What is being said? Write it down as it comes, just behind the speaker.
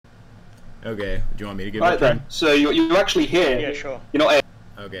Okay, do you want me to give it Right a try? then. So you're actually here. Yeah, sure. You're not.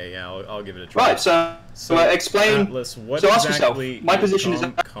 Okay, yeah, I'll give it a try. Right. So explain. Atlas, what so ask exactly... yourself. My position is.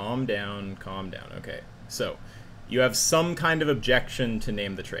 Calm down, calm down. Okay, so you have some kind of objection to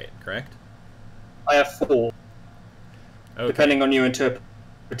name the trait, correct? I have 4. Okay. Depending on your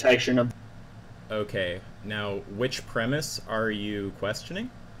interpretation of. Okay, now which premise are you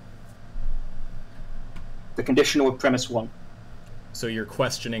questioning? The conditional of premise 1. So you're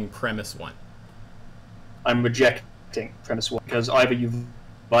questioning premise 1. I'm rejecting premise 1 because either you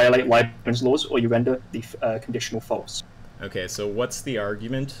violate Leibniz's laws or you render the conditional false. Okay, so what's the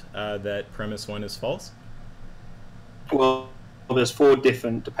argument that premise 1 is false? Well, there's 4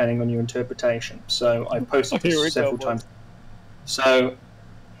 different depending on your interpretation. So I posted this several times. So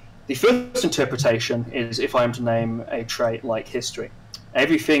the first interpretation is if I am to name a trait like history.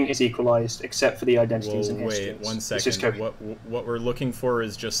 Everything is equalized except for the identities and histories. Wait, 1 second. What we're looking for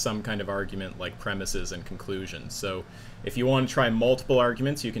is just some kind of argument like premises and conclusions. So if you want to try multiple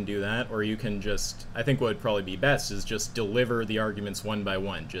arguments, you can do that, or you can just, I think what would probably be best is just deliver the arguments one by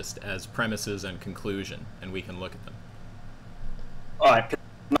one, just as premises and conclusion, and we can look at them. Alright.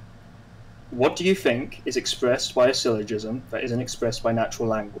 What do you think is expressed by a syllogism that isn't expressed by natural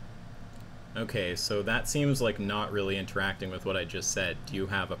language? Okay, so that seems like not really interacting with what I just said. Do you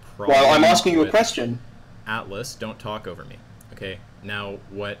have a problem? Well, I'm asking you a question. Atlas, don't talk over me. Okay, now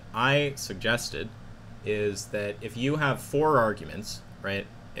what I suggested is that if you have 4 arguments, right,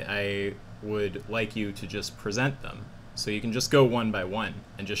 I would like you to just present them. So you can just go one by one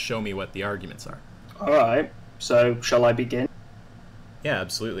and just show me what the arguments are. Alright, so shall I begin? Yeah,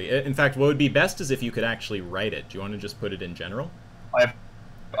 absolutely. In fact, what would be best is if you could actually write it. Do you want to just put it in general? I've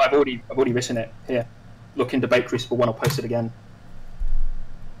already written it here. Look in Debate Crucible 1, I'll post it again.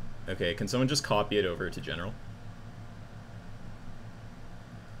 Okay, can someone just copy it over to general?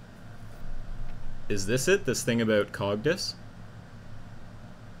 Is this it? This thing about Cogdis?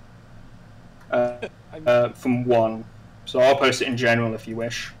 From 1. So I'll post it in general if you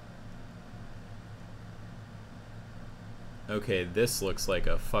wish. Okay, this looks like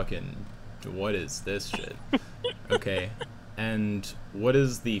a fucking... What is this shit? Okay. And what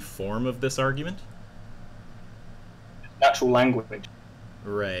is the form of this argument? Natural language.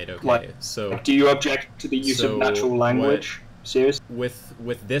 Right, okay. Like, so do you object to the use of natural language? Seriously?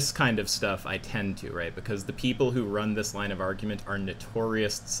 With this kind of stuff, I tend to, right? Because the people who run this line of argument are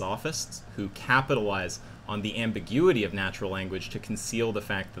notorious sophists who capitalize on the ambiguity of natural language to conceal the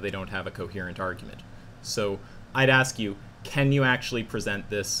fact that they don't have a coherent argument. So I'd ask you, can you actually present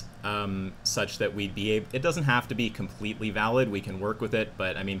this such that we'd be able... It doesn't have to be completely valid, we can work with it,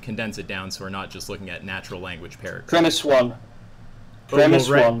 but, I mean, condense it down so we're not just looking at natural language paragraphs. Premise 1. Premise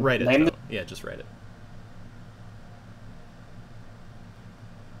 1. Write it, yeah, just write it.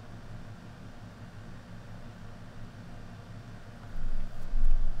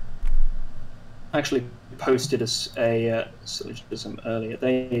 I actually posted a syllogism earlier.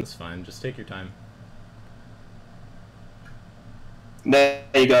 That's fine, just take your time. There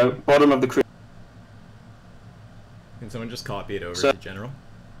you go, bottom of the crucible. Can someone just copy it over to general?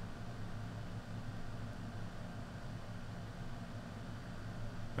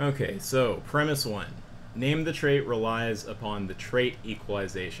 Okay, so premise 1. Name the trait relies upon the trait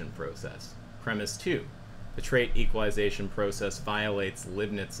equalization process. Premise 2. The trait equalization process violates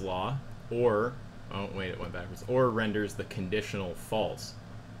Leibniz's law, or... Oh, wait, it went backwards. Or renders the conditional false.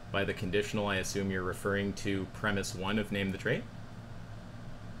 By the conditional, I assume you're referring to premise 1 of name the trait?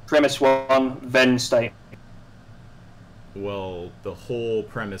 Premise 1, then statement. Well, the whole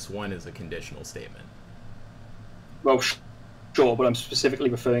premise 1 is a conditional statement. Well, sure, but I'm specifically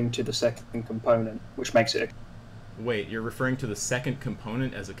referring to the second component, which makes it a... Wait, you're referring to the second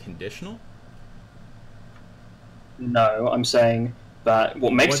component as a conditional? No, I'm saying that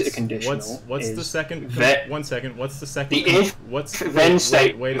what makes it a conditional what's is... the second... One second, what's the second... The if, then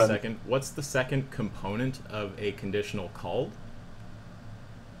statement. Wait a second. What's the second component of a conditional called?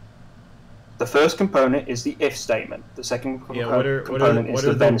 The first component is the if statement. The second component is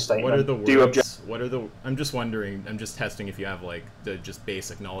the then statement. What are the words? Do you object? What are the... I'm just wondering, I'm just testing if you have, like, the just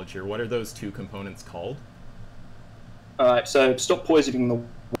basic knowledge here. What are those 2 components called? Alright, so stop poisoning the...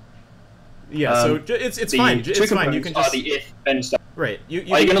 Yeah, so it's fine. It's fine. You can just... Are the if, then statement. Right. Are you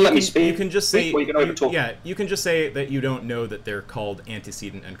going to let me speak? You can just say... Or are you going to overtalk? Yeah, you can just say that you don't know that they're called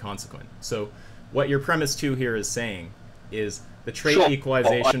antecedent and consequent. So what your premise 2 here is saying is the trait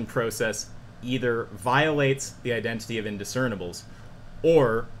equalization process either violates the identity of indiscernibles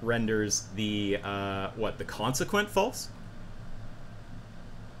or renders the, the consequent false?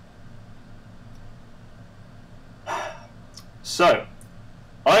 So,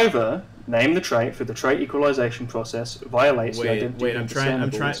 either name the trait through the trait equalization process violates the identity wait, of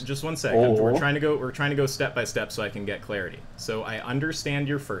I'm trying, just one second. We're trying to go step by step so I can get clarity. So I understand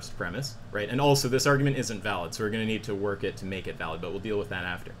your first premise, right? And also this argument isn't valid, so we're going to need to work it to make it valid, but we'll deal with that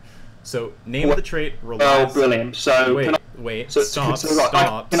after. So name the trait relies... Oh, brilliant. So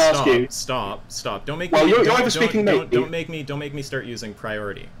stop. Don't make me... Well, you're overspeaking me. Don't make me start using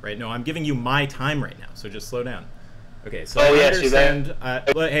priority, right? No, I'm giving you my time right now, so just slow down. Okay, so I understand...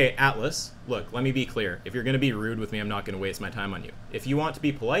 hey, Atlas, look, let me be clear. If you're going to be rude with me, I'm not going to waste my time on you. If you want to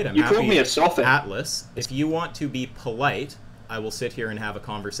be polite, I'm happy... You called me a sophist. Atlas, if you want to be polite, I will sit here and have a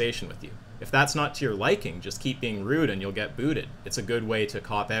conversation with you. If that's not to your liking, just keep being rude and you'll get booted. It's a good way to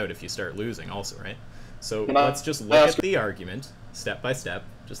cop out if you start losing also, right? So let's just look at the argument step by step.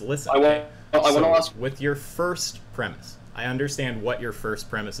 Just listen. I want to ask... With your first premise, I understand what your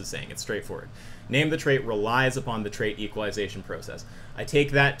first premise is saying. It's straightforward. Name the trait relies upon the trait equalization process. I take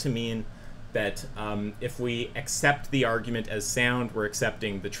that to mean that if we accept the argument as sound, we're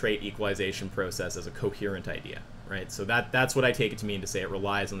accepting the trait equalization process as a coherent idea. Right? So that's what I take it to mean to say it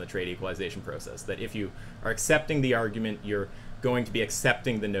relies on the trait equalization process. That if you are accepting the argument, you're going to be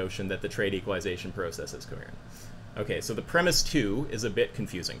accepting the notion that the trait equalization process is coherent. Okay, so the premise 2 is a bit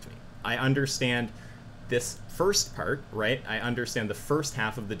confusing to me. I understand this first part, right? I understand the first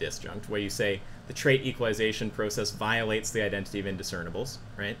half of the disjunct, where you say the trait equalization process violates the identity of indiscernibles,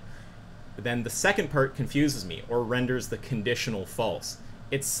 right? But then the second part confuses me, or renders the conditional false.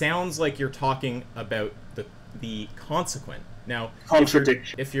 It sounds like you're talking about the consequent. Now,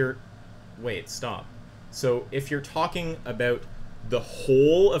 contradiction. Wait, stop. So if you're talking about the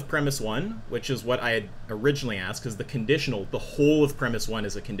whole of premise 1, which is what I had originally asked, because the whole of premise 1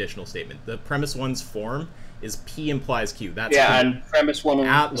 is a conditional statement. The premise 1's form is P implies Q. That's P. And premise 1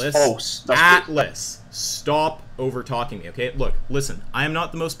 is false. Atlas, stop over-talking me, okay? Look, listen, I am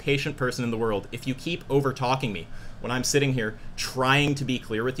not the most patient person in the world. If you keep over-talking me when I'm sitting here trying to be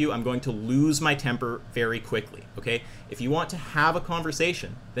clear with you, I'm going to lose my temper very quickly, okay? If you want to have a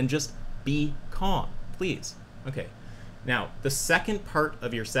conversation, then just be calm, please. Okay. Now, the second part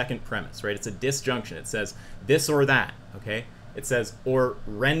of your second premise, right? It's a disjunction. It says this or that, okay? It says, or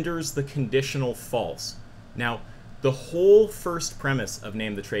renders the conditional false. Now, the whole first premise of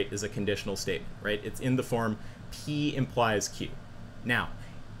name the trait is a conditional statement, right? It's in the form P implies Q. Now,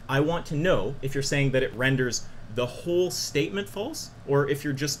 I want to know if you're saying that it renders the whole statement false, or if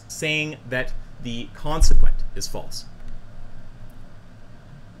you're just saying that the consequent is false.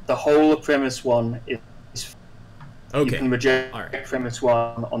 The whole of premise 1 is... Okay. You can reject premise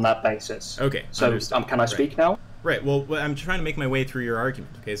 1 on that basis. Okay. So, can I speak now? Right. Well, I'm trying to make my way through your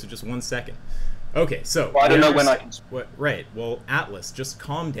argument. Okay, so just 1 second. Okay, so... Well, I don't know when I can... Right. Well, Atlas, just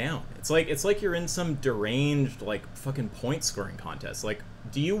calm down. It's like you're in some deranged, like, fucking point-scoring contest. Like,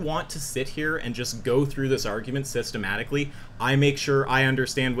 do you want to sit here and just go through this argument systematically? I make sure I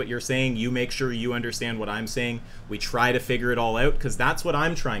understand what you're saying. You make sure you understand what I'm saying. We try to figure it all out, because that's what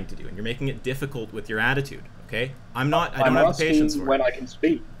I'm trying to do, and you're making it difficult with your attitude, okay? I don't have the patience for it. When I can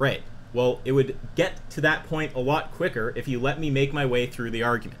speak. Right. Well, it would get to that point a lot quicker if you let me make my way through the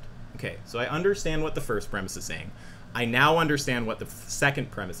argument. Okay, so I understand what the first premise is saying. I now understand what the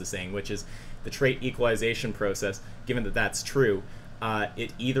second premise is saying, which is the trait equalization process, given that that's true,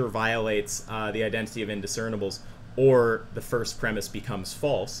 it either violates the identity of indiscernibles or the first premise becomes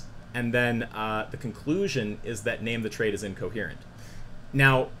false, and then the conclusion is that name the trait is incoherent.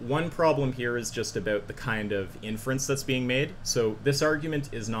 Now, one problem here is just about the kind of inference that's being made. So this argument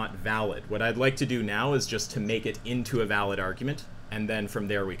is not valid. What I'd like to do now is just to make it into a valid argument, and then from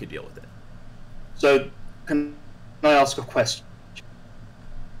there we could deal with it. So, can I ask a question?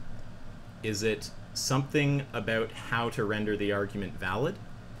 Is it something about how to render the argument valid?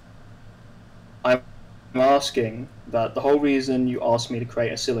 I'm asking that the whole reason you asked me to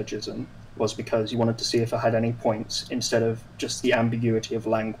create a syllogism was because you wanted to see if I had any points instead of just the ambiguity of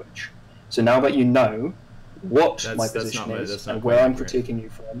language. So now that you know what my position is and where I'm critiquing you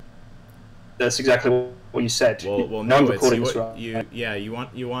from, that's exactly what you said. Well, no,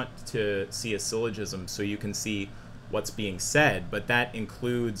 you want to see a syllogism so you can see what's being said, but that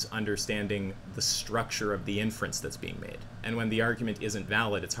includes understanding the structure of the inference that's being made. And when the argument isn't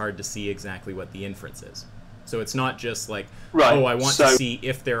valid, it's hard to see exactly what the inference is. So it's not just like, right, oh, I want to see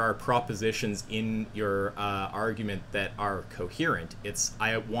if there are propositions in your argument that are coherent. It's,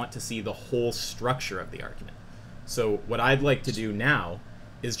 I want to see the whole structure of the argument. So what I'd like to do now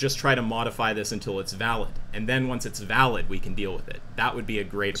is just try to modify this until it's valid. And then once it's valid, we can deal with it. That would be a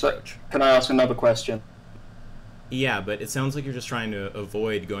great approach. Can I ask another question? Yeah, but it sounds like you're just trying to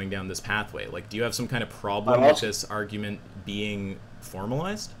avoid going down this pathway. Like, do you have some kind of problem with this argument being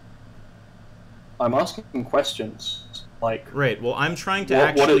formalized? I'm asking questions like. Right. Well, I'm trying to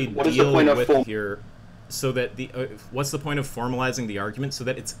actually deal with your. So that what's the point of formalizing the argument so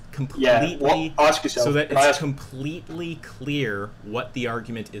that it's completely ask yourself, so that it's completely clear what the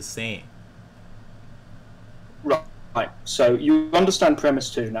argument is saying. Right. So you understand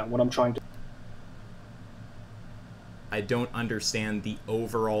premise 2 now. What I'm trying to. I don't understand the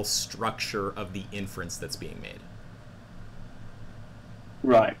overall structure of the inference that's being made.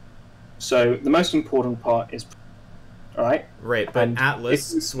 Right. So the most important part is. All right. Right, but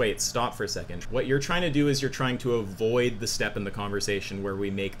Atlas, wait, stop for a second. What you're trying to do is you're trying to avoid the step in the conversation where we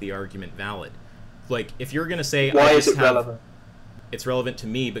make the argument valid. Like, if you're going to say... Why is it relevant? It's relevant to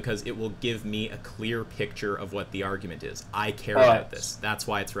me because it will give me a clear picture of what the argument is. I care about this. That's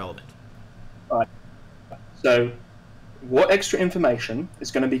why it's relevant. All right. So, what extra information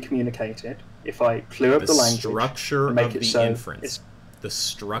is going to be communicated if I clear up the language? The structure of the inference. The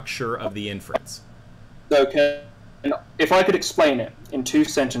structure of the inference. Okay. And if I could explain it in 2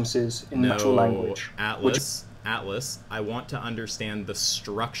 sentences in natural language. Atlas, I want to understand the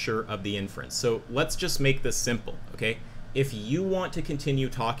structure of the inference. So let's just make this simple, okay? If you want to continue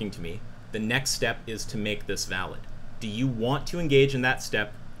talking to me, the next step is to make this valid. Do you want to engage in that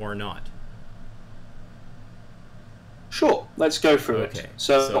step or not? Sure, let's go through it.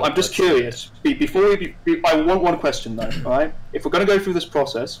 So I'm just curious. I want one question though, all right? If we're going to go through this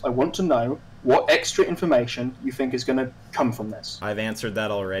process, I want to know what extra information you think is going to come from this. I've answered that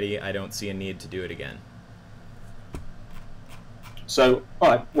already. I don't see a need to do it again. So,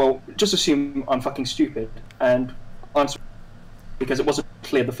 alright, well, just assume I'm fucking stupid and answer because it wasn't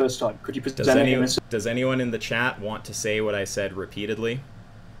clear the first time. Could you present it in a... Does anyone in the chat want to say what I said repeatedly?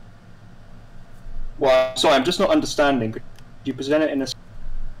 Well, sorry, I'm just not understanding. Could you present it in a...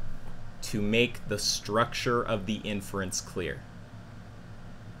 To make the structure of the inference clear.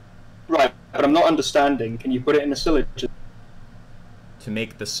 Right, but I'm not understanding. Can you put it in a syllogism? To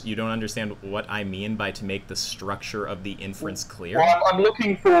make this, you don't understand what I mean by to make the structure of the inference clear? Well, I'm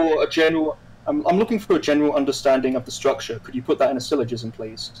looking for a general. I'm looking for a general understanding of the structure. Could you put that in a syllogism,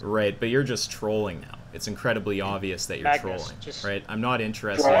 please? Right, but you're just trolling now. It's incredibly obvious that you're trolling. Right, I'm not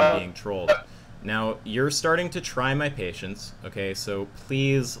interested in being trolled. Now, you're starting to try my patience, okay? So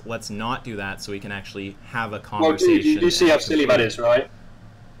please, let's not do that so we can actually have a conversation. Well, you see how silly that is, right?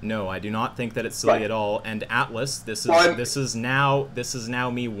 No, I do not think that it's silly at all. And Atlas, this is now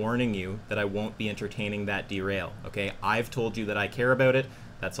me warning you that I won't be entertaining that derail. Okay, I've told you that I care about it.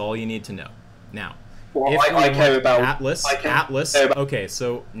 That's all you need to know. Now, I care about Atlas. Atlas. Okay,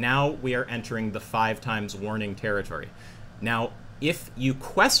 so now we are entering the 5 times warning territory. Now, if you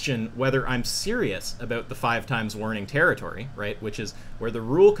question whether I'm serious about the 5 times warning territory, right, which is where the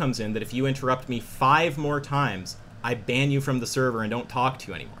rule comes in that if you interrupt me 5 more times, I ban you from the server and don't talk to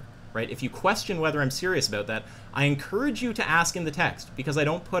you anymore, right? If you question whether I'm serious about that, I encourage you to ask in the text, because I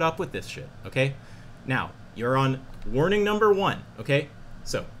don't put up with this shit, okay? Now, you're on warning number 1, okay?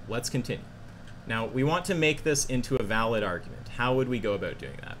 So, let's continue. Now, we want to make this into a valid argument. How would we go about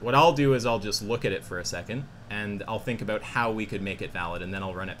doing that? What I'll do is I'll just look at it for a second, and I'll think about how we could make it valid, and then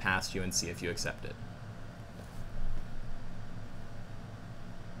I'll run it past you and see if you accept it.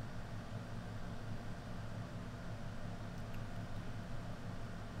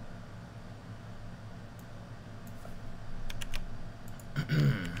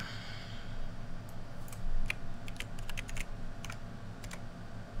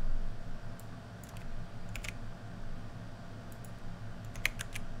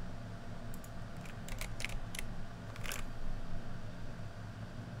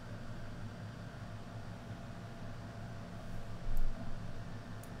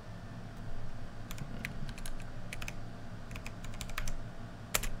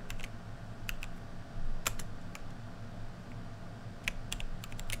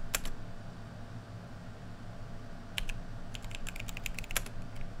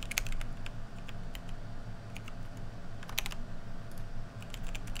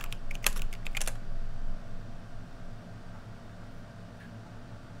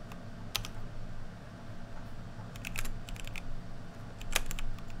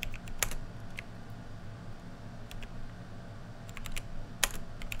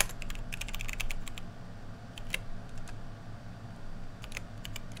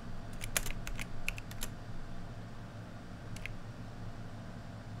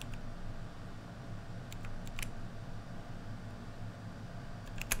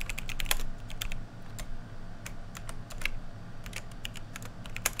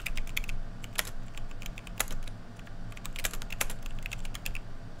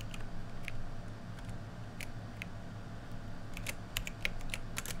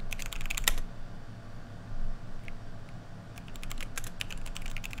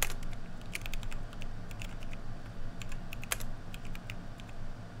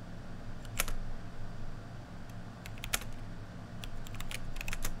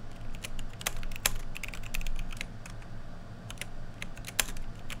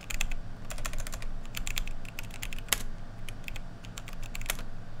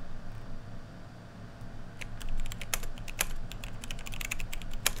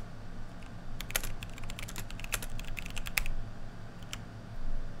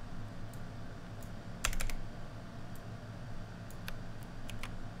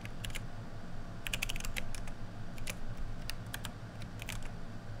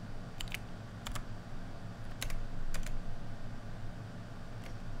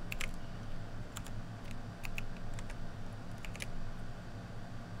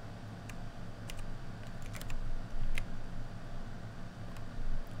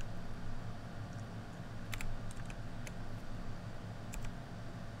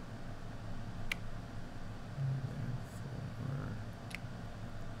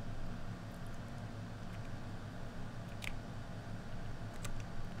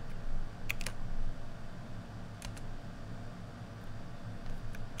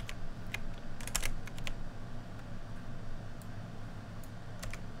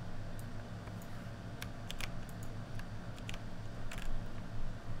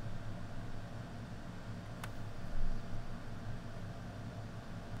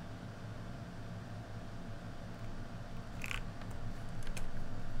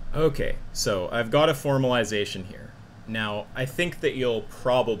 Okay, so I've got a formalization here. Now, I think that you'll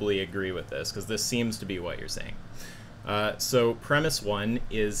probably agree with this, because this seems to be what you're saying. So premise 1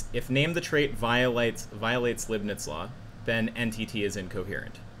 is, if namethetrait violates Leibniz law, then NTT is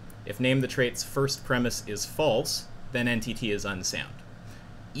incoherent. If namethetrait's first premise is false, then NTT is unsound.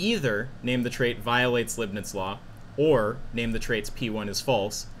 Either namethetrait violates Leibniz law, or namethetrait's P1 is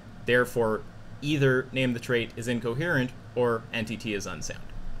false, therefore either namethetrait is incoherent, or NTT is unsound.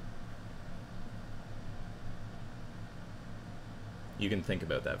 You can think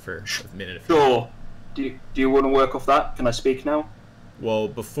about that for a minute if you want. Sure. Do you want to work off that? Can I speak now? Well,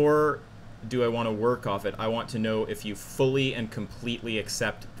 before do I want to work off it, I want to know if you fully and completely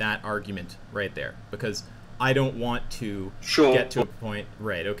accept that argument right there. Because I don't want to get to a point...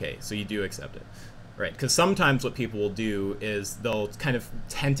 Right, okay, so you do accept it. Right, because sometimes what people will do is they'll kind of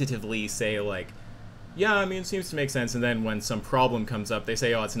tentatively say, like, yeah, I mean, it seems to make sense, and then when some problem comes up, they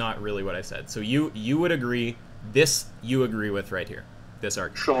say, oh, it's not really what I said. So you would agree, this you agree with right here, this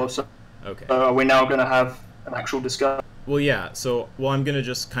argument. Sure, so okay. Are we now going to have an actual discussion? Well, yeah, so, I'm going to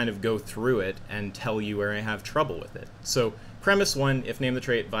just kind of go through it and tell you where I have trouble with it. So, premise 1, if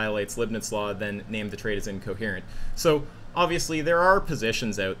namethetrait violates Leibniz law, then namethetrait is incoherent. So, obviously, there are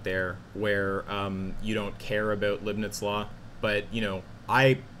positions out there where you don't care about Leibniz law, but, you know,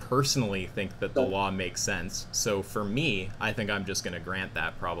 I personally think that the law makes sense. So, for me, I think I'm just going to grant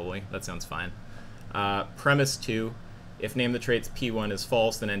that, probably. That sounds fine. Premise 2, if namethetrait's P1 is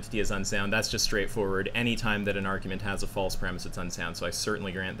false, then entity is unsound. That's just straightforward. Anytime that an argument has a false premise, it's unsound, so I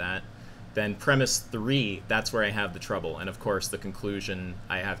certainly grant that. Then premise 3, that's where I have the trouble. And of course, the conclusion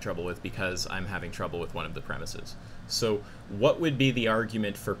I have trouble with because I'm having trouble with one of the premises. So what would be the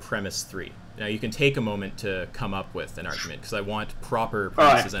argument for premise 3? Now, you can take a moment to come up with an argument, because I want proper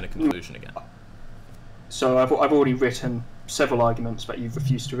premises and a conclusion again. So I've already written several arguments that you've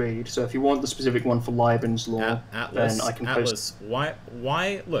refused to read. So if you want the specific one for Leibniz law, Atlas, then I can Atlas,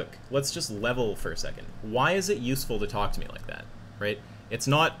 why, look, let's just level for a second. Why is it useful to talk to me like that, right? It's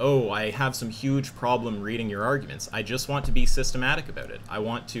not, oh, I have some huge problem reading your arguments. I just want to be systematic about it. I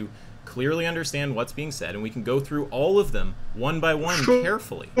want to clearly understand what's being said, and we can go through all of them one by one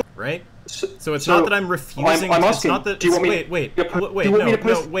carefully, right? So it's not that I'm refusing. I'm asking, it's not that. Do you want me,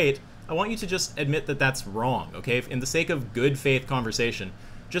 Wait. I want you to just admit that that's wrong, okay? In the sake of good faith conversation,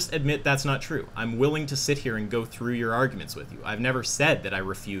 just admit that's not true. I'm willing to sit here and go through your arguments with you. I've never said that I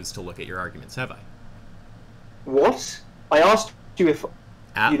refuse to look at your arguments, have I? What? I asked you if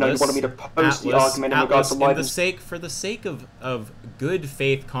Atlas, you wanted me to post the argument in regards to Leibniz. For the sake of good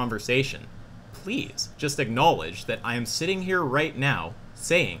faith conversation, please just acknowledge that I am sitting here right now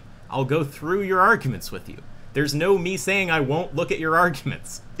saying I'll go through your arguments with you. There's no me saying I won't look at your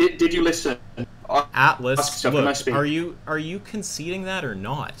arguments. Did you listen? Atlas, look, are you conceding that or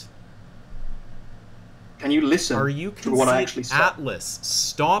not? Can you listen to what I actually said? Atlas,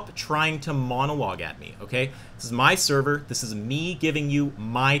 stop trying to monologue at me, okay? This is my server. This is me giving you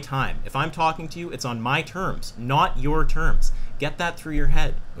my time. If I'm talking to you, it's on my terms, not your terms. Get that through your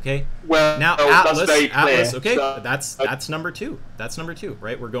head, okay? Well, now that's very clear. Atlas, okay? So, that's number 2. That's number 2,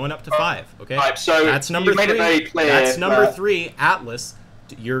 right? We're going up to 5, okay? Right, so that's number 3. Made it very clear that's number 3. Atlas,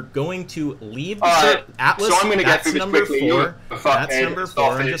 you're going to leave the server. Atlas, so I'm going to get through this quickly. 4. That's number 4.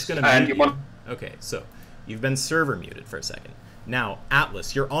 I'm just going to mute you. Okay, so you've been server muted for a second. Now,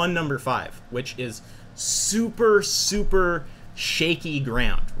 Atlas, you're on number 5, which is super, super shaky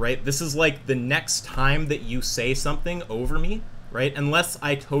ground, right? This is like the next time that you say something over me, right? Unless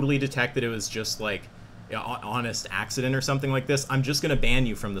I totally detect that it was just like an honest accident or something like this, I'm just going to ban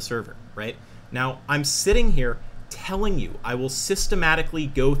you from the server, right? Now, I'm sitting here telling you I will systematically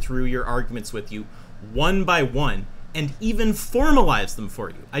go through your arguments with you one by one and even formalize them for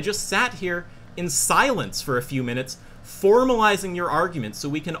you. I just sat here in silence for a few minutes formalizing your argument so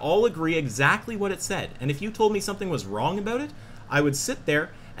we can all agree exactly what it said. And if you told me something was wrong about it, I would sit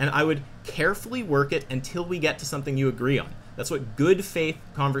there and I would carefully work it until we get to something you agree on. That's what good faith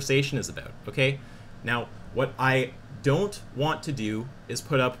conversation is about, okay? Now, what I don't want to do is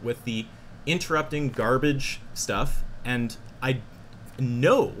put up with the interrupting garbage stuff, and I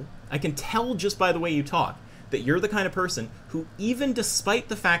know, I can tell just by the way you talk, that you're the kind of person who, even despite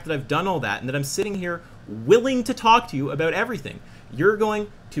the fact that I've done all that and that I'm sitting here willing to talk to you about everything, you're going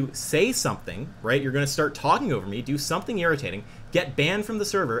to say something, right? You're going to start talking over me, do something irritating, get banned from the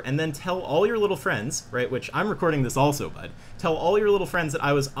server, and then tell all your little friends, right, which I'm recording this also, bud, tell all your little friends that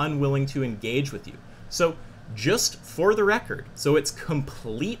I was unwilling to engage with you. So just for the record, so it's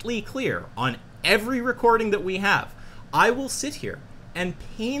completely clear on every recording that we have, I will sit here and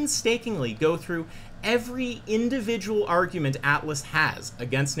painstakingly go through every individual argument Atlas has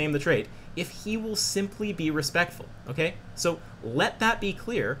against name the trait if he will simply be respectful, okay? So let that be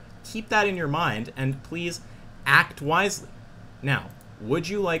clear, keep that in your mind, and please act wisely. Now, would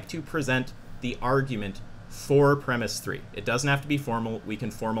you like to present the argument for premise 3? It doesn't have to be formal. We can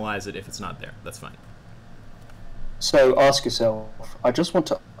formalize it if it's not there. That's fine. So ask yourself, I just want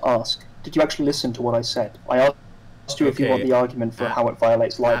to ask, did you actually listen to what I said? I asked you if you want the argument for how it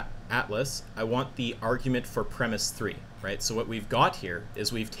violates libel. Atlas, I want the argument for premise 3, right? So what we've got here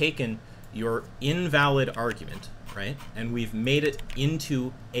is we've taken your invalid argument, right, and we've made it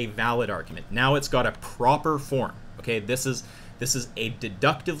into a valid argument. Now it's got a proper form, okay? This is a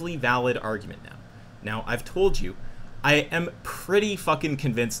deductively valid argument now. Now, I've told you, I am pretty fucking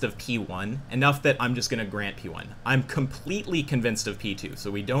convinced of P1, enough that I'm just going to grant P1. I'm completely convinced of P2,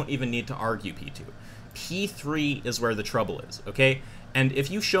 so we don't even need to argue P2. P3 is where the trouble is, okay? And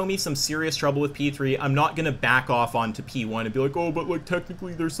if you show me some serious trouble with P3, I'm not going to back off onto P1 and be like, oh, but like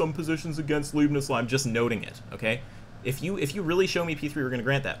technically there's some positions against Leibniz law. I'm just noting it, okay? If you really show me P3, we're going to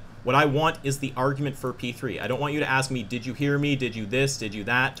grant that. What I want is the argument for P3. I don't want you to ask me, did you hear me? Did you this? Did you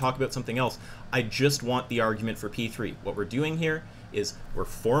that? Talk about something else. I just want the argument for P3. What we're doing here is we're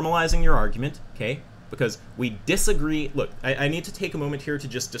formalizing your argument, okay? Because we disagree. Look, I need to take a moment here to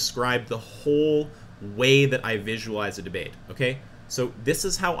just describe the whole way that I visualize a debate, okay? So this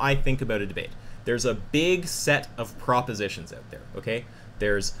is how I think about a debate. There's a big set of propositions out there, okay?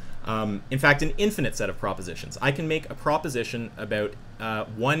 There's, in fact, an infinite set of propositions. I can make a proposition about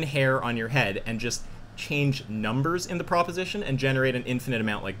one hair on your head and just change numbers in the proposition and generate an infinite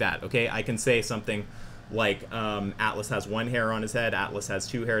amount like that, okay? I can say something like Atlas has one hair on his head, Atlas has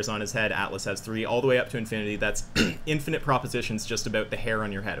 2 hairs on his head, Atlas has 3, all the way up to infinity. That's infinite propositions just about the hair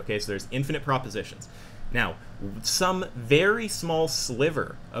on your head, okay? So there's infinite propositions. Now, some very small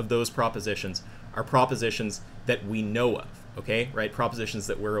sliver of those propositions are propositions that we know of, okay? Right? Propositions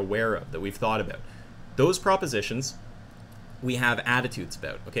that we're aware of, that we've thought about. Those propositions we have attitudes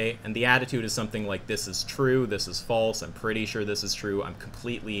about, okay? And the attitude is something like, this is true, this is false, I'm pretty sure this is true, I'm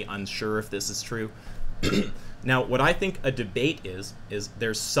completely unsure if this is true. Now, what I think a debate is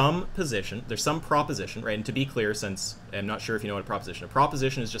there's some proposition, right? And to be clear, since I'm not sure if you know what a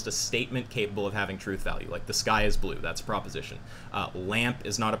proposition is just a statement capable of having truth value. Like the sky is blue, that's a proposition. Lamp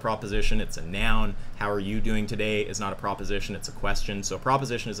is not a proposition, it's a noun. How are you doing today is not a proposition, it's a question. So a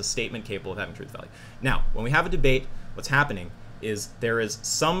proposition is a statement capable of having truth value. Now, when we have a debate, what's happening is there is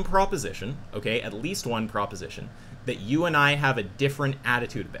some proposition, okay, at least one proposition, that you and I have a different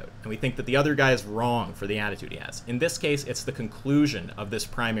attitude about, and we think that the other guy is wrong for the attitude he has. In this case, it's the conclusion of this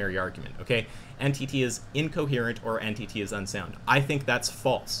primary argument, okay? NTT is incoherent or NTT is unsound. I think that's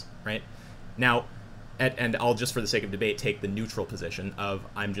false, right? Now, and I'll just for the sake of debate take the neutral position of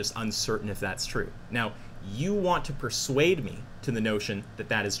I'm just uncertain if that's true. Now, you want to persuade me to the notion that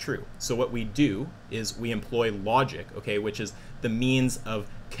that is true. So what we do is we employ logic, okay, which is the means of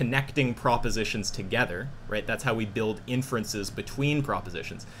connecting propositions together, right? That's how we build inferences between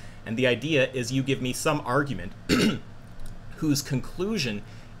propositions. And the idea is you give me some argument whose conclusion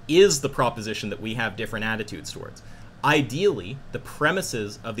is the proposition that we have different attitudes towards. Ideally, the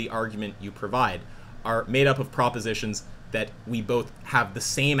premises of the argument you provide are made up of propositions that we both have the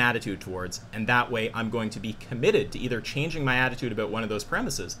same attitude towards, and that way I'm going to be committed to either changing my attitude about one of those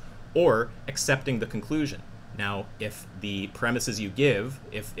premises or accepting the conclusion. Now, if the premises you give,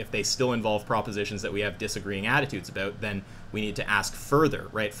 if they still involve propositions that we have disagreeing attitudes about, then we need to ask further,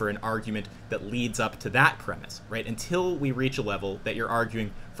 right, for an argument that leads up to that premise, right, until we reach a level that you're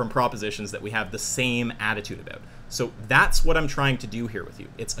arguing from propositions that we have the same attitude about. So that's what I'm trying to do here with you.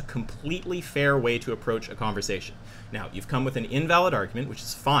 It's a completely fair way to approach a conversation. Now, you've come with an invalid argument, which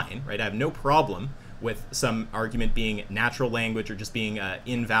is fine, right? I have no problem with some argument being natural language or just being an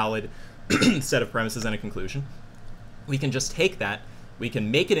invalid set of premises and a conclusion. We can just take that, we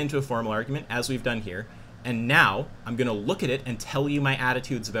can make it into a formal argument, as we've done here, and now I'm going to look at it and tell you my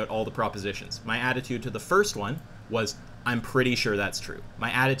attitudes about all the propositions. My attitude to the first one was, I'm pretty sure that's true.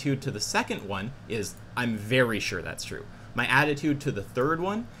 My attitude to the second one is, I'm very sure that's true. My attitude to the third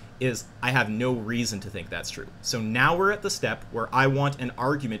one is, I have no reason to think that's true. So now we're at the step where I want an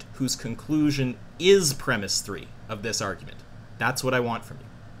argument whose conclusion is premise 3 of this argument. That's what I want from you.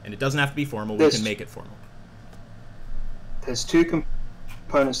 And it doesn't have to be formal, we can make it formal. There's 2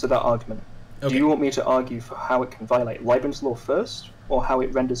 components to that argument. Okay. Do you want me to argue for how it can violate Leibniz law first, or how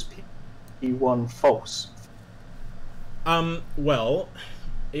it renders P1 false? Well,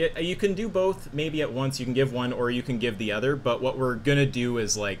 you can do both maybe at once. You can give one or you can give the other, but what we're gonna do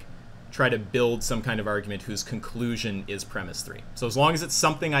is like try to build some kind of argument whose conclusion is premise 3. So as long as it's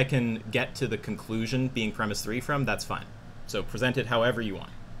something I can get to the conclusion being premise 3 from, that's fine. So present it however you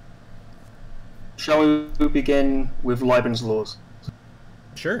want. Shall we begin with Leibniz's laws?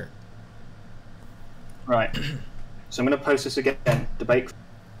 Sure. Right. So I'm going to post this again. Debate.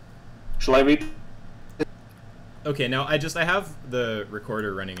 Shall I read? Okay, now I have the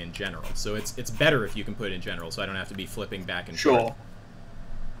recorder running in general, so it's better if you can put it in general, so I don't have to be flipping back and forth. Sure.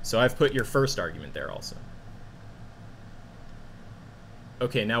 So I've put your first argument there also.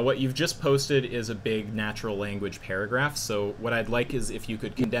 Okay, now what you've just posted is a big natural language paragraph, so what I'd like is if you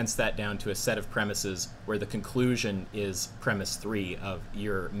could condense that down to a set of premises where the conclusion is premise 3 of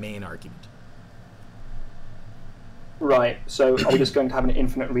your main argument. Right, so are we just going to have an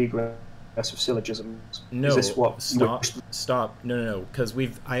infinite regress of syllogisms? No, is this what stop. No, because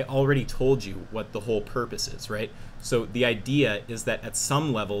I already told you what the whole purpose is, right? So the idea is that at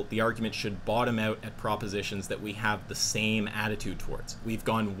some level, the argument should bottom out at propositions that we have the same attitude towards. We've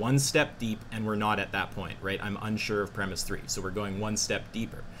gone one step deep, and we're not at that point, right? I'm unsure of premise 3, so we're going one step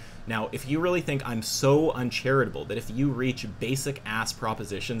deeper. Now, if you really think I'm so uncharitable that if you reach basic-ass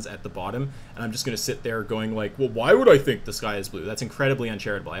propositions at the bottom, and I'm just going to sit there going like, well, why would I think the sky is blue? That's incredibly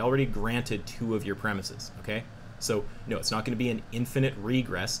uncharitable. I already granted 2 of your premises, okay? So, no, it's not going to be an infinite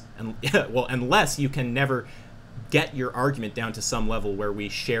regress, and well, unless you can never get your argument down to some level where we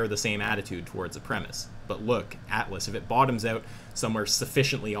share the same attitude towards a premise. But look, Atlas, if it bottoms out somewhere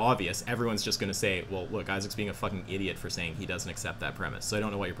sufficiently obvious, everyone's just going to say, well, look, Isaac's being a fucking idiot for saying he doesn't accept that premise. So I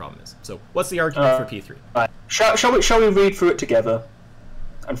don't know what your problem is. So what's the argument for P3? Right. Shall we read through it together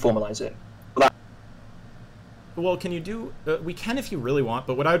and formalize it? Well, can you do... we can if you really want,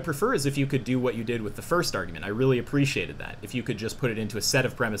 but what I would prefer is if you could do what you did with the first argument. I really appreciated that. If you could just put it into a set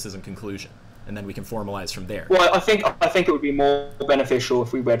of premises and conclusion, and then we can formalize from there. Well, I think it would be more beneficial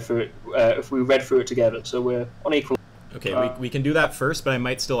if we read through it together, so we're on equal... Okay, we can do that first, but I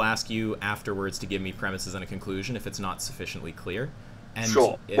might still ask you afterwards to give me premises and a conclusion if it's not sufficiently clear. And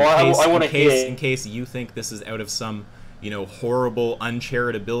sure. In case you think this is out of some, horrible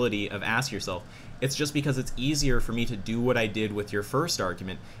uncharitability of ask yourself, it's just because it's easier for me to do what I did with your first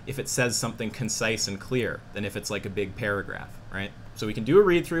argument if it says something concise and clear than if it's like a big paragraph, right? So we can do a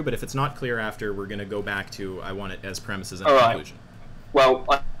read-through, but if it's not clear after, we're going to go back to I want it as premises and conclusion. Well,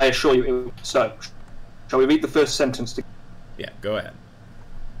 I assure you, so... Shall we read the first sentence together? Yeah, go ahead.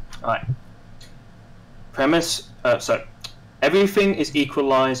 Alright. Premise, so, everything is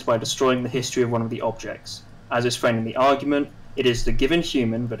equalized by destroying the history of one of the objects. As is framed in the argument, it is the given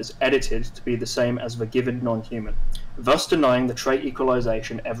human that is edited to be the same as the given non-human, thus denying the trait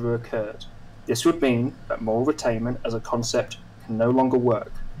equalization ever occurred. This would mean that moral retainment as a concept can no longer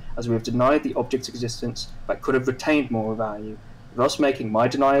work, as we have denied the object's existence that could have retained moral value, thus making my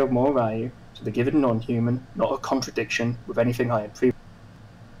denial of moral value to the given non-human not a contradiction with anything I had previously.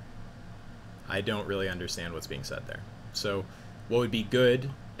 I don't really understand what's being said there. So what would be good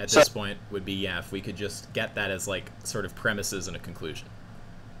at this point would be, if we could just get that as like sort of premises and a conclusion.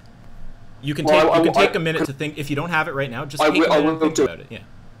 You can take a minute to think. If you don't have it right now, just take a minute and think about it. Yeah.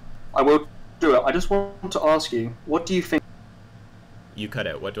 I will do it. I just want to ask you, what do you think? You cut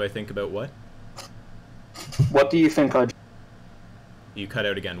out. What do I think about what? What do you think I... You cut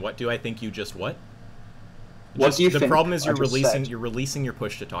out again. What do I think you just what? What do you think? The problem is you're releasing your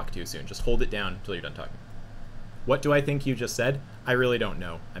push to talk too soon. Just hold it down until you're done talking. What do I think you just said? I really don't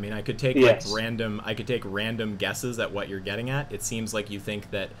know. I mean, I could take random guesses at what you're getting at. It seems like you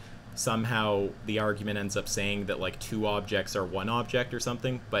think that somehow the argument ends up saying that like 2 objects are 1 object or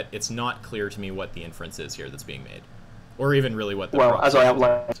something, but it's not clear to me what the inference is here that's being made, or even really what the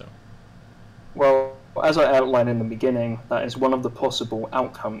as I outlined in the beginning, that is one of the possible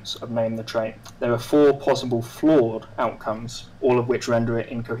outcomes of name the trait. There are 4 possible flawed outcomes, all of which render it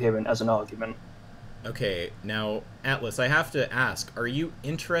incoherent as an argument. Okay, now, Atlas, I have to ask, are you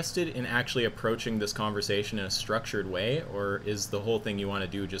interested in actually approaching this conversation in a structured way, or is the whole thing you want to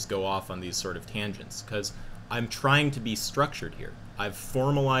do just go off on these sort of tangents? Because I'm trying to be structured here. I've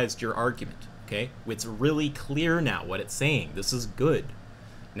formalized your argument, okay? It's really clear now what it's saying. This is good.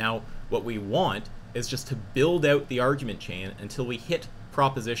 Now, what we want is just to build out the argument chain until we hit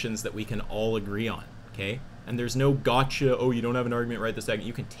propositions that we can all agree on, okay? And there's no gotcha, oh, you don't have an argument right this second.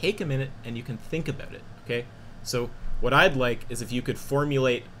 You can take a minute and you can think about it, okay? So what I'd like is if you could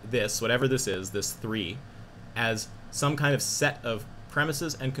formulate this, whatever this is, this 3, as some kind of set of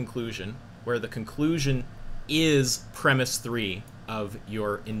premises and conclusion, where the conclusion is premise 3 of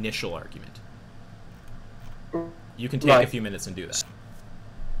your initial argument. You can take a few minutes and do that.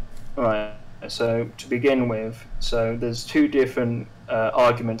 Alright. So to begin with, so there's two different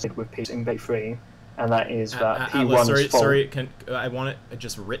arguments with P in P3, and that is that P1 is false. Sorry, I want it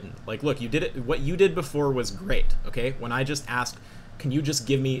just written. Like, look, you did it. What you did before was great. Okay, when I just asked, can you just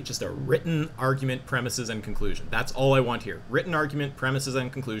give me just a written argument, premises, and conclusion? That's all I want here. Written argument, premises,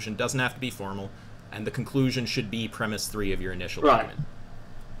 and conclusion. Doesn't have to be formal, and the conclusion should be premise 3 of your initial argument.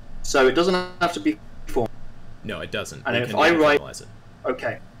 So it doesn't have to be formal. No, it doesn't. And if I write,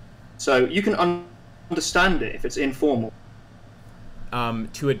 okay, so you can understand it if it's informal.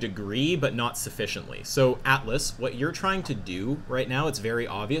 To a degree, but not sufficiently. So, Atlas, what you're trying to do right now, it's very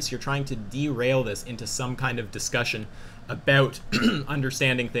obvious. You're trying to derail this into some kind of discussion about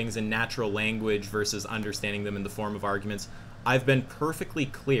understanding things in natural language versus understanding them in the form of arguments. I've been perfectly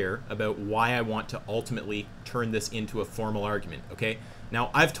clear about why I want to ultimately turn this into a formal argument, okay? Now,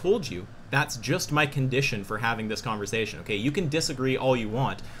 I've told you that's just my condition for having this conversation, okay? You can disagree all you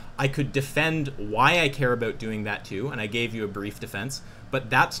want. I could defend why I care about doing that too, and I gave you a brief defense, but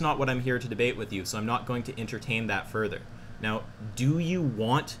that's not what I'm here to debate with you, so I'm not going to entertain that further. Now, do you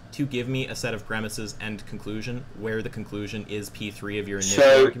want to give me a set of premises and conclusion where the conclusion is P3 of your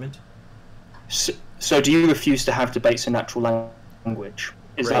initial argument? So do you refuse to have debates in natural language?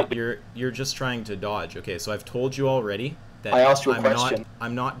 You're just trying to dodge. Okay, so I've told you already that I asked you a question.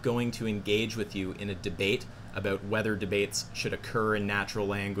 I'm not going to engage with you in a debate about whether debates should occur in natural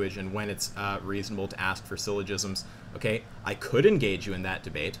language and when it's reasonable to ask for syllogisms. Okay, I could engage you in that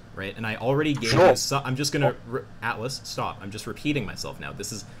debate, right? And I already gave you some. I'm just going to... Atlas, stop. I'm just repeating myself now.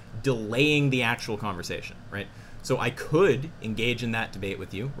 This is delaying the actual conversation, right? So I could engage in that debate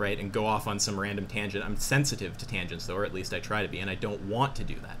with you, right, and go off on some random tangent. I'm sensitive to tangents, though, or at least I try to be, and I don't want to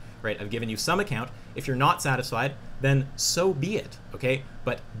do that, right? I've given you some account. If you're not satisfied, then so be it, okay?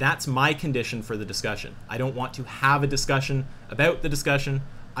 But that's my condition for the discussion. I don't want to have a discussion about the discussion.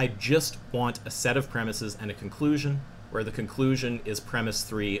 I just want a set of premises and a conclusion where the conclusion is premise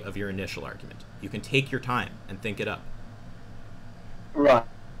 3 of your initial argument. You can take your time and think it up. Right.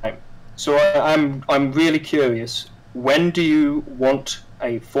 So I'm really curious. When do you want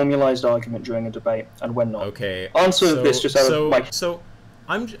a formalized argument during a debate, and when not? Okay. Answer this just out of my... So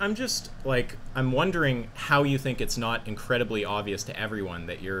I'm just like, I'm wondering how you think it's not incredibly obvious to everyone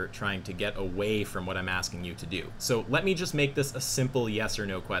that you're trying to get away from what I'm asking you to do. So let me just make this a simple yes or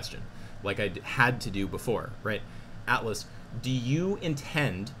no question, like I had to do before, right? Atlas, do you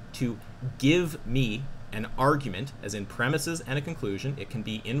intend to give me an argument, as in premises and a conclusion? It can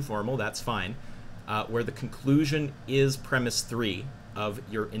be informal, that's fine, where the conclusion is premise 3 of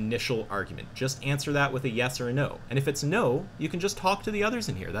your initial argument. Just answer that with a yes or a no. And if it's no, you can just talk to the others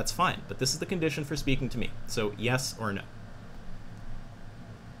in here, that's fine. But this is the condition for speaking to me. So yes or no.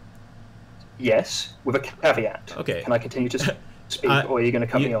 Yes, with a caveat. Okay. Can I continue to speak, or are you going to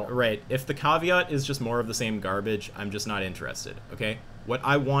cut me off? Right. If the caveat is just more of the same garbage, I'm just not interested, okay? What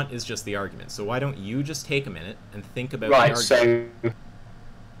I want is just the argument. So why don't you just take a minute and think about the argument?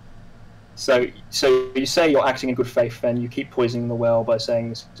 So you say you're acting in good faith, then you keep poisoning the well by saying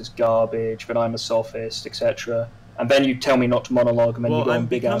this is garbage, that I'm a sophist, etc. And then you tell me not to monologue, and then you go on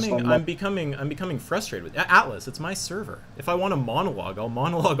big ass on. I'm becoming frustrated with Atlas. It's my server. If I want to monologue, I'll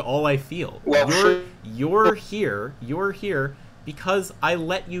monologue all I feel. Well, you're here because I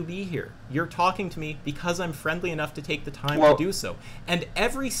let you be here. You're talking to me because I'm friendly enough to take the time to do so. And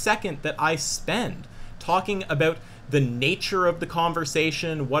every second that I spend talking about the nature of the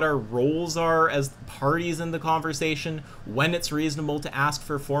conversation, what our roles are as parties in the conversation, when it's reasonable to ask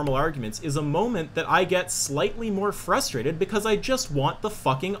for formal arguments, is a moment that I get slightly more frustrated because I just want the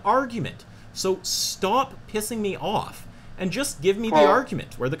fucking argument. So stop pissing me off and just give me the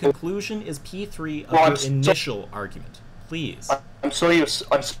argument where the conclusion is P3 of your initial argument. Please. I'm sorry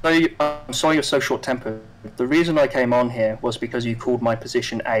you're so short-tempered. The reason I came on here was because you called my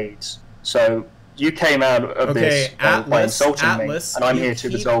position AIDS. So you came out of this by insulting me, and I'm here to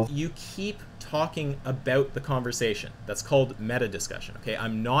resolve. You keep talking about the conversation. That's called meta-discussion, okay?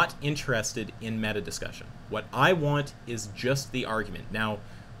 I'm not interested in meta-discussion. What I want is just the argument. Now,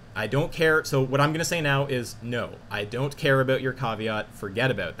 I don't care. So what I'm going to say now is no. I don't care about your caveat.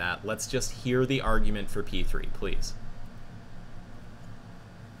 Forget about that. Let's just hear the argument for P3, please.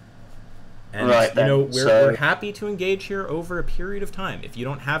 And, we're happy to engage here over a period of time. If you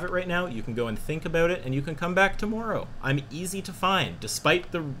don't have it right now, you can go and think about it, and you can come back tomorrow. I'm easy to find,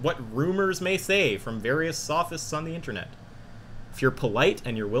 despite what rumors may say from various sophists on the internet. If you're polite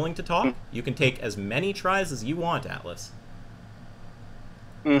and you're willing to talk, you can take as many tries as you want, Atlas.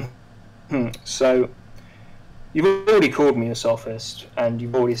 So, you've already called me a sophist, and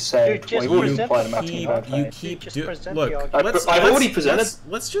you've already said... Look, I've already presented.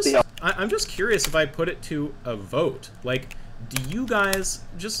 Let's just... I'm just curious if I put it to a vote. Like, do you guys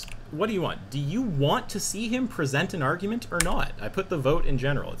just... What do you want? Do you want to see him present an argument or not? I put the vote in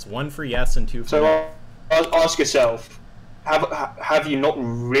general. It's 1 for yes and 2 for no. So ask yourself, have you not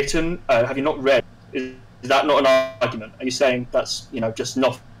written, have you not read, is that not an argument? Are you saying that's, just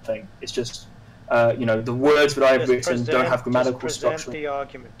nothing? It's just, the words that I've written don't have grammatical structure. Just present the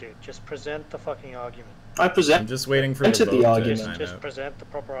argument, dude. Just present the fucking argument. I'm just waiting for the vote argument. Just present the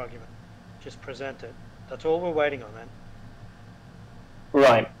proper argument. Just present it. That's all we're waiting on, man.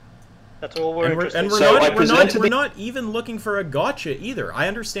 Right. That's all we're interested in. And we're not even looking for a gotcha either. I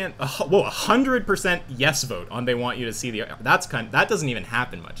understand. 100% yes vote on they want you to see the. That doesn't even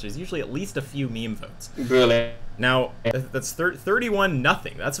happen much. There's usually at least a few meme votes. Really? Now that's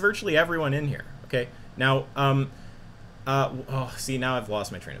 31-0. That's virtually everyone in here. Okay. Now see, now I've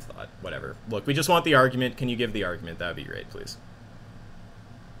lost my train of thought. Whatever. Look, we just want the argument. Can you give the argument? That would be great, please.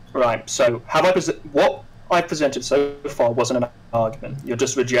 Right. So what I presented so far wasn't an argument. You're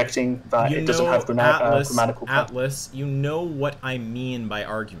just rejecting that it doesn't have grammatical... Atlas, you know what I mean by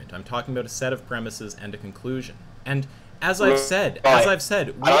argument. I'm talking about a set of premises and a conclusion. And as I've said,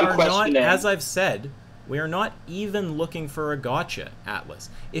 we are not even looking for a gotcha, Atlas.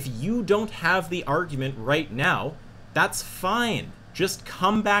 If you don't have the argument right now, that's fine. Just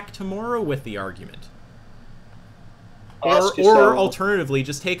come back tomorrow with the argument. Or alternatively,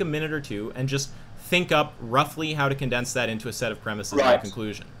 just take a minute or two and just think up roughly how to condense that into a set of premises and a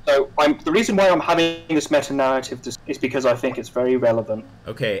conclusion. So the reason why I'm having this meta-narrative is because I think it's very relevant.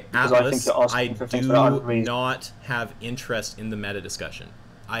 Okay, Atlas, I do not have interest in the meta discussion.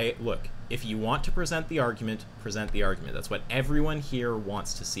 Look, if you want to present the argument, present the argument. That's what everyone here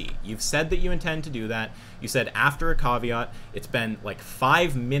wants to see. You've said that you intend to do that. You said after a caveat. It's been like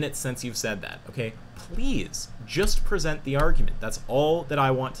 5 minutes since you've said that, okay? Please, just present the argument. That's all that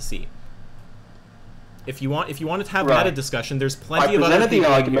I want to see. If you want to have meta discussion, there's plenty of other people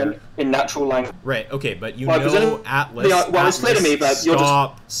the argument in natural language. Right. Okay, but Atlas.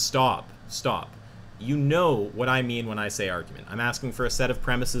 Stop. You know what I mean when I say argument. I'm asking for a set of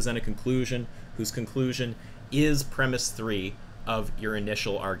premises and a conclusion, whose conclusion is premise 3 of your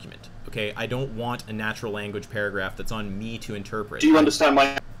initial argument. Okay. I don't want a natural language paragraph that's on me to interpret. Do you understand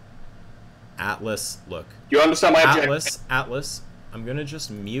my... Atlas, look. Do you understand my objection? Atlas, I'm gonna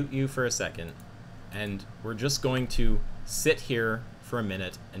just mute you for a second. And we're just going to sit here for a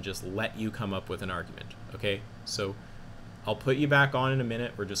minute and just let you come up with an argument, okay? So I'll put you back on in a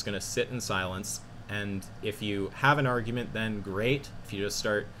minute. We're just going to sit in silence. And if you have an argument, then great. If you just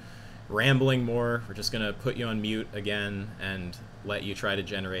start rambling more, we're just going to put you on mute again and let you try to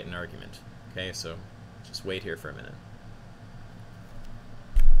generate an argument, okay? So just wait here for a minute.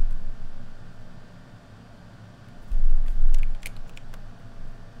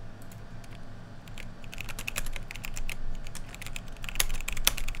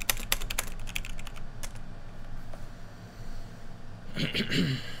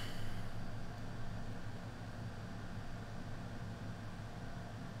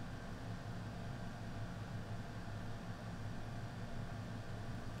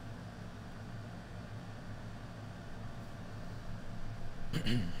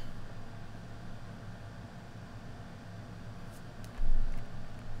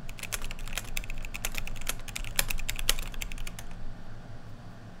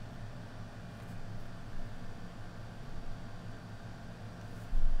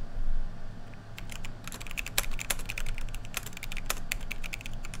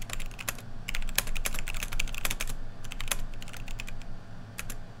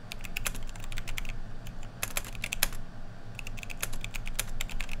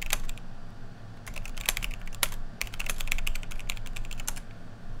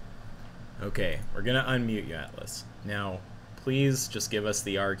 Okay, we're gonna unmute you, Atlas. Now, please just give us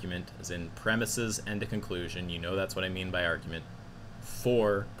the argument, as in premises and a conclusion. You know that's what I mean by argument,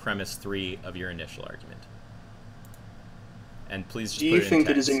 for premise 3 of your initial argument. And please just Do you think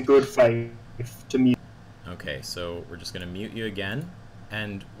it is in good faith to mute? Okay, so we're just gonna mute you again,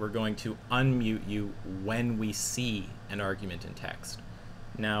 and we're going to unmute you when we see an argument in text.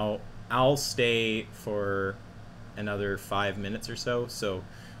 Now, I'll stay for another 5 minutes or so, so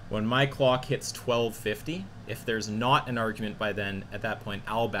when my clock hits 12:50, if there's not an argument by then, at that point,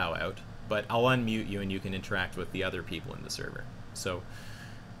 I'll bow out, but I'll unmute you and you can interact with the other people in the server. So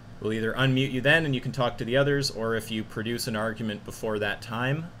we'll either unmute you then and you can talk to the others, or if you produce an argument before that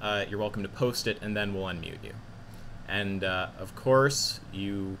time, you're welcome to post it and then we'll unmute you. And of course,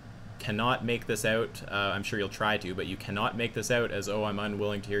 you cannot make this out, I'm sure you'll try to, but you cannot make this out as, oh, I'm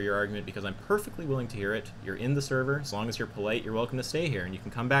unwilling to hear your argument, because I'm perfectly willing to hear it. You're in the server. As long as you're polite, you're welcome to stay here, and you can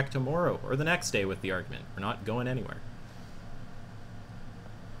come back tomorrow or the next day with the argument. We're not going anywhere.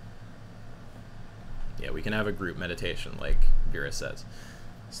 Yeah, we can have a group meditation, like Vera says.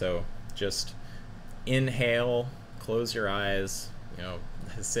 So just inhale, close your eyes, you know,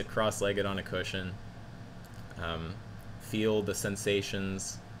 sit cross-legged on a cushion. Feel the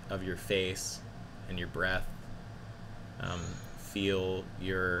sensations of your face and your breath. Feel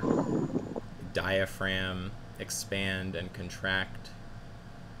your diaphragm expand and contract.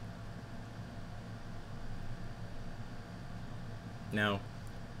 Now,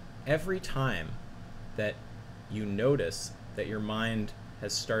 every time that you notice that your mind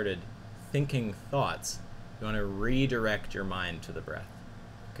has started thinking thoughts, you want to redirect your mind to the breath.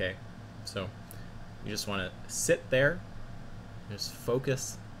 Okay? So you just want to sit there, just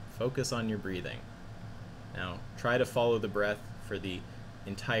focus on your breathing. Now, try to follow the breath for the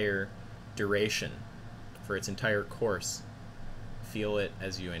entire duration, for its entire course. Feel it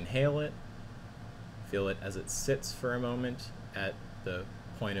as you inhale it. Feel it as it sits for a moment at the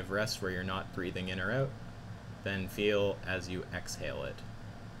point of rest where you're not breathing in or out. Then feel as you exhale it.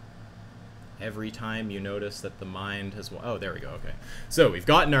 Every time you notice that the mind has... Oh, there we go, okay. So, we've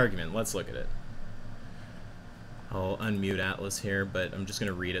got an argument. Let's look at it. I'll unmute Atlas here, but I'm just going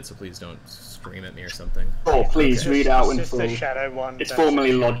to read it, so please don't scream at me or something. Oh, please read out in full. The shadow one. It's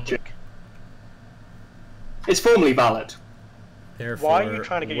formally logic. It's formally valid. Therefore, why are you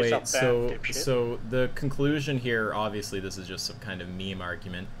trying to get yourself back, dipshit? So the conclusion here, obviously this is just some kind of meme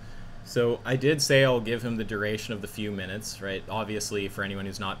argument. So I did say I'll give him the duration of the few minutes, right? Obviously, for anyone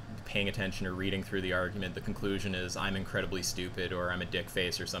who's not paying attention or reading through the argument, the conclusion is I'm incredibly stupid or I'm a dick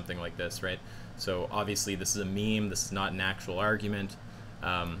face or something like this, right? So obviously this is a meme, this is not an actual argument.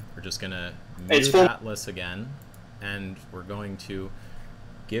 We're just going to mute Atlas again, and we're going to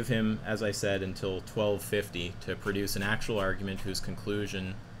give him, as I said, until 12:50 to produce an actual argument whose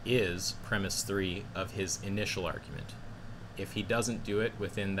conclusion is premise 3 of his initial argument. If he doesn't do it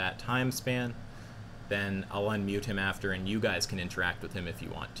within that time span, then I'll unmute him after and you guys can interact with him if you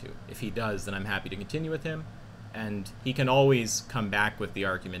want to. If he does, then I'm happy to continue with him, and he can always come back with the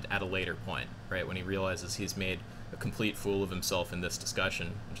argument at a later point, right? When he realizes he's made a complete fool of himself in this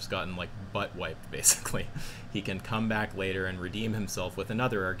discussion, just gotten like butt wiped basically. He can come back later and redeem himself with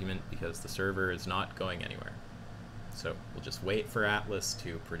another argument because the server is not going anywhere. So we'll just wait for Atlas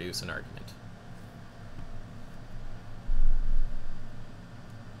to produce an argument.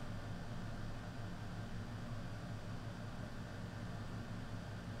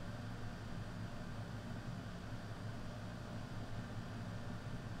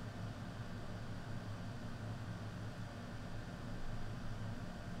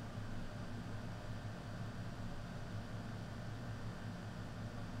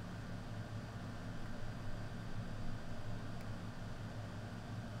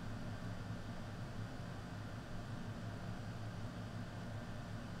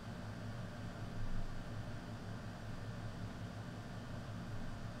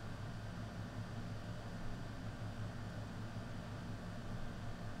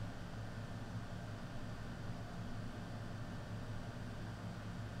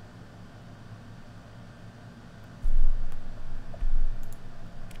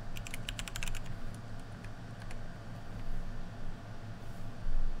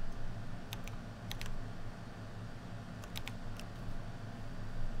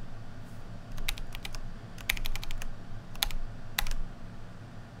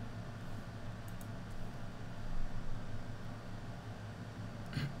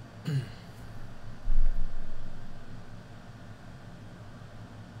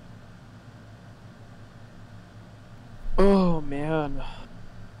 Oh man.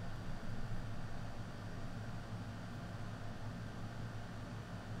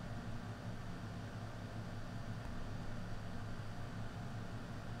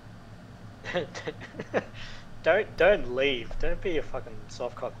 Don't leave. Don't be a fucking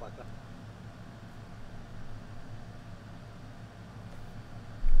softcock like that.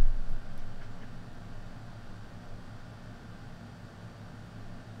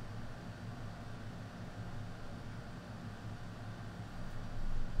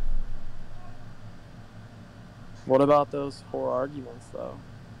 What about those 4 arguments, though?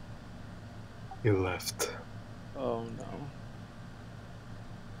 You left. Oh no.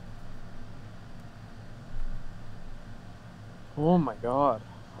 Oh my god.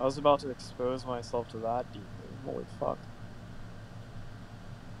 I was about to expose myself to that demon. Holy fuck.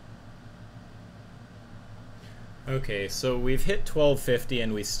 Okay, so we've hit 12:50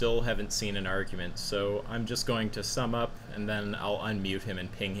 and we still haven't seen an argument, so I'm just going to sum up and then I'll unmute him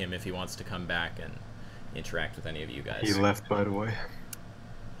and ping him if he wants to come back and interact with any of you guys. He left, by the way.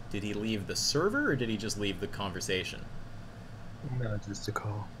 Did he leave the server or did he just leave the conversation? No, just a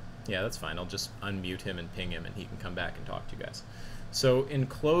call. Yeah, that's fine. I'll just unmute him and ping him and he can come back and talk to you guys. So in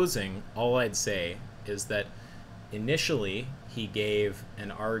closing, all I'd say is that initially he gave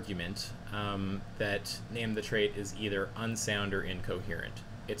an argument that name the trait is either unsound or incoherent.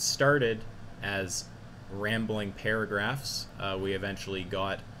 It started as rambling paragraphs. We eventually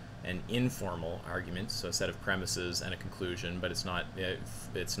got an informal argument, so a set of premises and a conclusion, but it's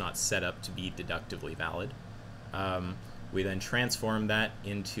not set up to be deductively valid. We then transformed that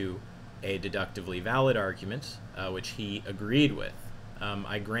into a deductively valid argument, which he agreed with.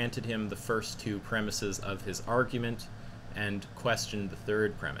 I granted him the first two premises of his argument and questioned the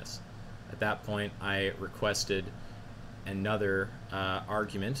third premise. At that point, I requested another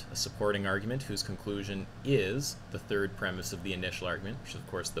argument, a supporting argument, whose conclusion is the third premise of the initial argument, which is, of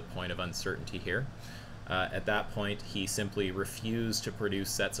course, the point of uncertainty here. At that point, he simply refused to produce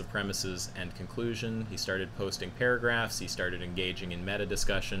sets of premises and conclusion. He started posting paragraphs. He started engaging in meta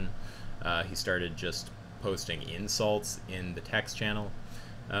discussion. He started just posting insults in the text channel.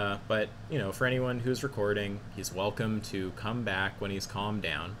 But, you know, for anyone who's recording, he's welcome to come back when he's calmed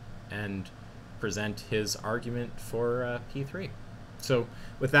down and present his argument for P3. So,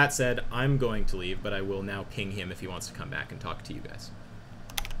 with that said, I'm going to leave, but I will now ping him if he wants to come back and talk to you guys.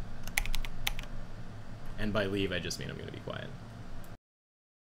 And by leave, I just mean I'm going to be quiet.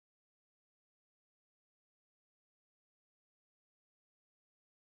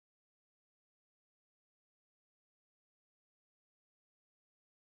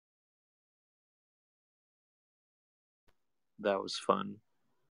 That was fun.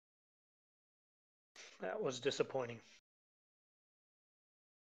 That was disappointing.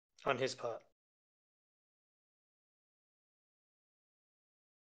 On his part.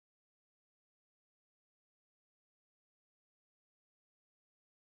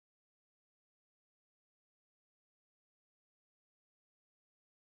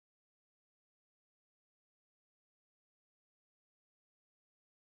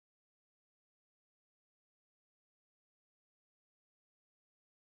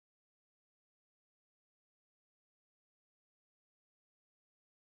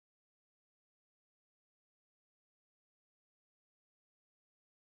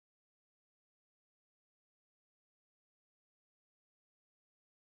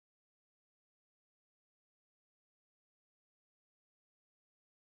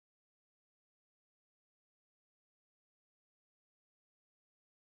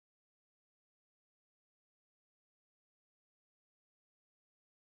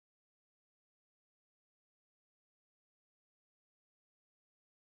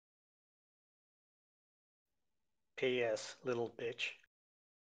 P.S. Little bitch.